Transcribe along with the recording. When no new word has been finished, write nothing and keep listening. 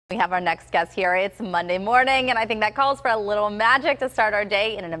We have our next guest here. It's Monday morning, and I think that calls for a little magic to start our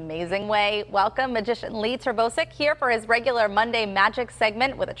day in an amazing way. Welcome, magician Lee Terbosic, here for his regular Monday Magic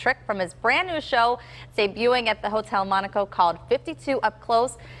segment with a trick from his brand new show. It's debuting at the Hotel Monaco called 52 Up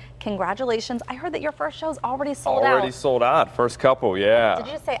Close. Congratulations. I heard that your first show's already sold out. Already sold out. First couple, yeah. Did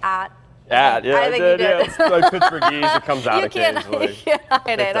you just say at? Yeah, I think you did. Yeah, it's like Pittsburghese. It comes out occasionally. You can't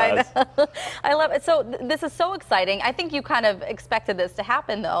hide it. does. I know. I love it. So this is so exciting. I think you kind of expected this to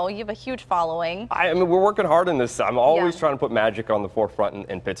happen, though. You have a huge following. I mean, we're working hard on this. I'm always trying to put magic on the forefront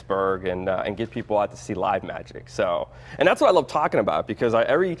in Pittsburgh and get people out to see live magic. So, and that's what I love talking about, because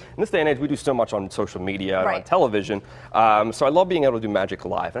in this day and age we do so much on social media and on television. So I love being able to do magic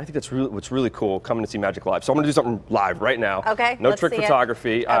live, and I think that's what's really cool, coming to see magic live. So I'm going to do something live right now. Okay. No trick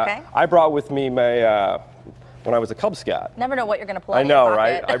photography. Okay. I brought with me my when I was a Cub Scout. Never know what you're going to pull out I of your know, pocket.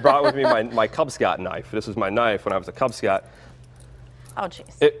 right? I brought with me my Cub Scout knife. This is my knife when I was a Cub Scout. Oh,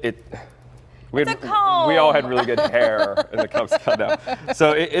 jeez. We a comb. We all had really good hair in the Cub Scout now.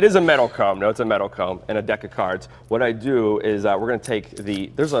 So it is a metal comb. No, it's a metal comb and a deck of cards. What I do is we're going to take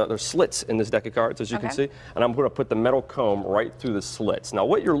there's slits in this deck of cards, as you can see, and I'm going to put the metal comb right through the slits. Now,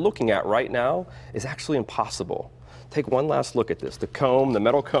 what you're looking at right now is actually impossible. Take one last look at this. The comb, the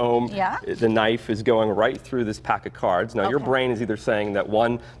metal comb, the knife is going right through this pack of cards. Now, your brain is either saying that,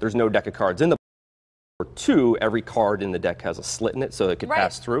 one, there's no deck of cards in the or two, every card in the deck has a slit in it so it could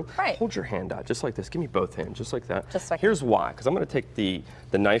pass through. Hold your hand out just like this. Give me both hands, just like that. Here's why, because I'm going to take the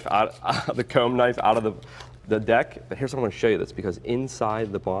knife out, the comb knife out of the deck. But here's what I'm going to show you this, because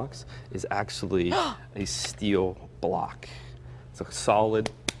inside the box is actually a steel block. It's a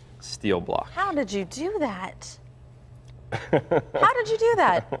solid steel block. How did you do that? How did you do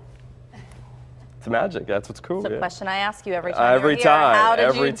that? It's magic. That's what's cool. It's a question I ask you every time. Every time. How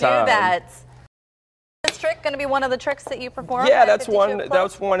did you do that? This trick going to be one of the tricks that you perform? Yeah, that's one.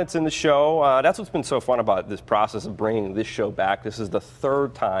 That's one. It's in the show. That's what's been so fun about this process of bringing this show back. This is the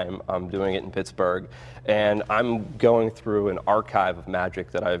third time I'm doing it in Pittsburgh, and I'm going through an archive of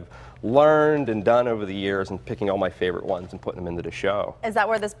magic that I've learned and done over the years, and picking all my favorite ones and putting them into the show. Is that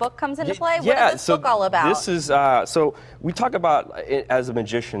where this book comes into play? Yeah, what is this book all about? This is so we talk about as a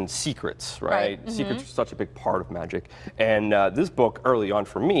magician secrets, right? Secrets are such a big part of magic, and this book early on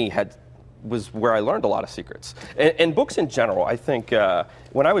for me was where I learned a lot of secrets. And books in general, I think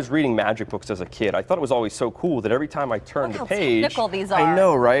when I was reading magic books as a kid, I thought it was always so cool that every time I turned the page, technical these are. I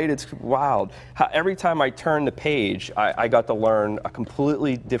know, right? It's wild. Every time I turned the page, I got to learn a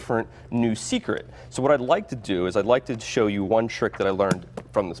completely different new secret. So what I'd like to do is I'd like to show you one trick that I learned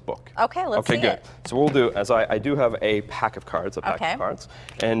from this book. Okay, let's see good. So what we'll do is I do have a pack of cards,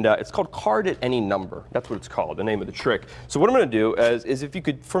 and it's called Card at Any Number. That's what it's called, the name of the trick. So what I'm going to do is if you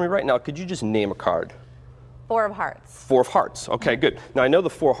could, for me right now, could you just name a card? 4 of hearts. 4 of hearts. Okay, good. Now I know the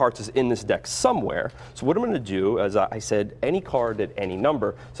 4 of hearts is in this deck somewhere. So what I'm going to do is I said any card at any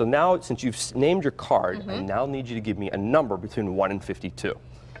number. So now since you've named your card, I now need you to give me a number between 1 and 52.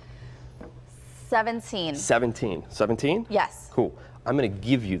 17. 17. 17? Yes. Cool. I'm going to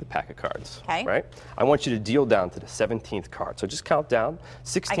give you the pack of cards. Okay. Right? I want you to deal down to the 17th card. So just count down.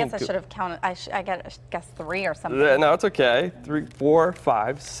 16. I guess I should have counted. I guess 3 or something. No, it's okay. 3, 4,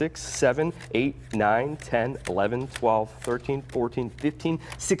 5, 6, 7, 8, 9, 10, 11, 12, 13, 14, 15,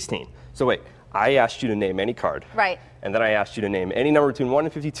 16. So wait, I asked you to name any card. Right. And then I asked you to name any number between 1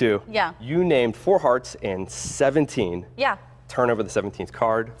 and 52. Yeah. You named 4 hearts and 17. Yeah. Turn over the 17th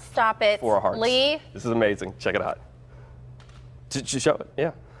card. Stop it. 4 hearts. Lee. This is amazing. Check it out. Just show it.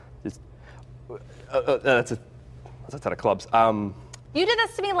 Yeah. That's a ton of clubs. You did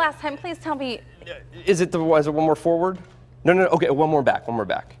this to me last time. Please tell me. Is it one more forward? No. Okay, one more back. One more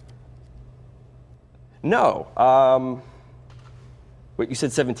back. No. Wait, you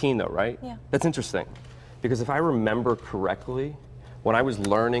said 17 though, right? Yeah. That's interesting, because if I remember correctly, when I was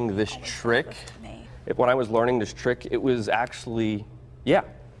learning this trick, it was actually,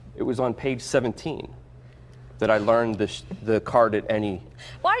 it was on page 17. That I learned the card at any.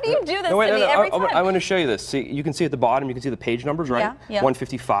 Why do you do this to me every time? I'm going to show you this. See, you can see at the bottom, you can see the page numbers, right? Yeah.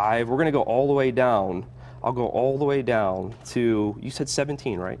 155. We're going to go all the way down. I'll go all the way down to, you said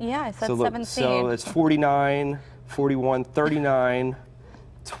 17, right? Yeah, I said 17. So it's 49, 41, 39,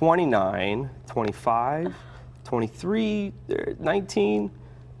 29, 25, 23, 19.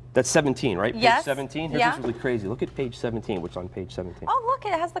 That's 17, right? Yes. Page 17? Here's what's really crazy. Look at page 17, what's on page 17. Oh,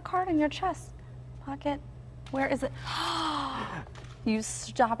 look, it has the card in your chest pocket. Where is it? You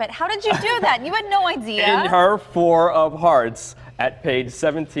stop it. How did you do that? You had no idea. In her 4 of hearts at page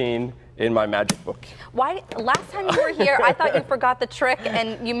 17 in my magic book. Why? Last time you were here, I thought you forgot the trick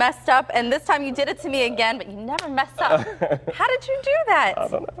and you messed up, and this time you did it to me again, but you never messed up. How did you do that? I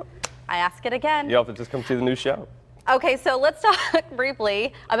don't know. I ask it again. You'll have to just come see the new show. Okay, so let's talk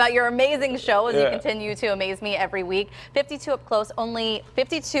briefly about your amazing show as you continue to amaze me every week. 52 up close, only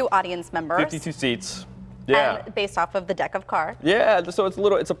 52 audience members. 52 seats. Yeah. And based off of the deck of cards. Yeah, so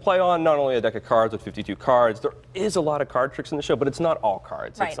it's a play on not only a deck of cards with 52 cards. There is a lot of card tricks in the show, but it's not all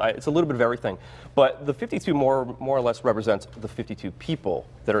cards. Right. It's a little bit of everything. But the 52 more or less represents the 52 people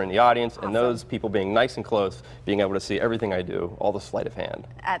that are in the audience, and those people being nice and close, being able to see everything I do, all the sleight of hand.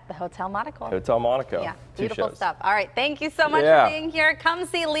 At the Hotel Monaco. Hotel Monaco. Yeah, 2 beautiful shows. stuff. All right, thank you so much for being here. Come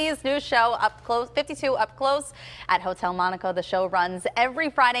see Lee's new show, Up Close, 52 Up Close at Hotel Monaco. The show runs every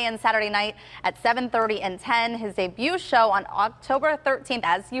Friday and Saturday night at 7:30 and 10. His debut show on October 13th,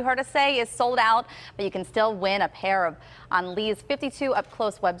 as you heard us say, is sold out, but you can still win a pair of on Lee's 52 Up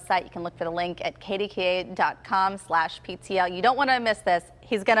Close website. You can look for the link at kdka.com/PTL. You don't want to miss this.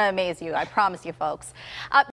 He's going to amaze you. I promise you, folks.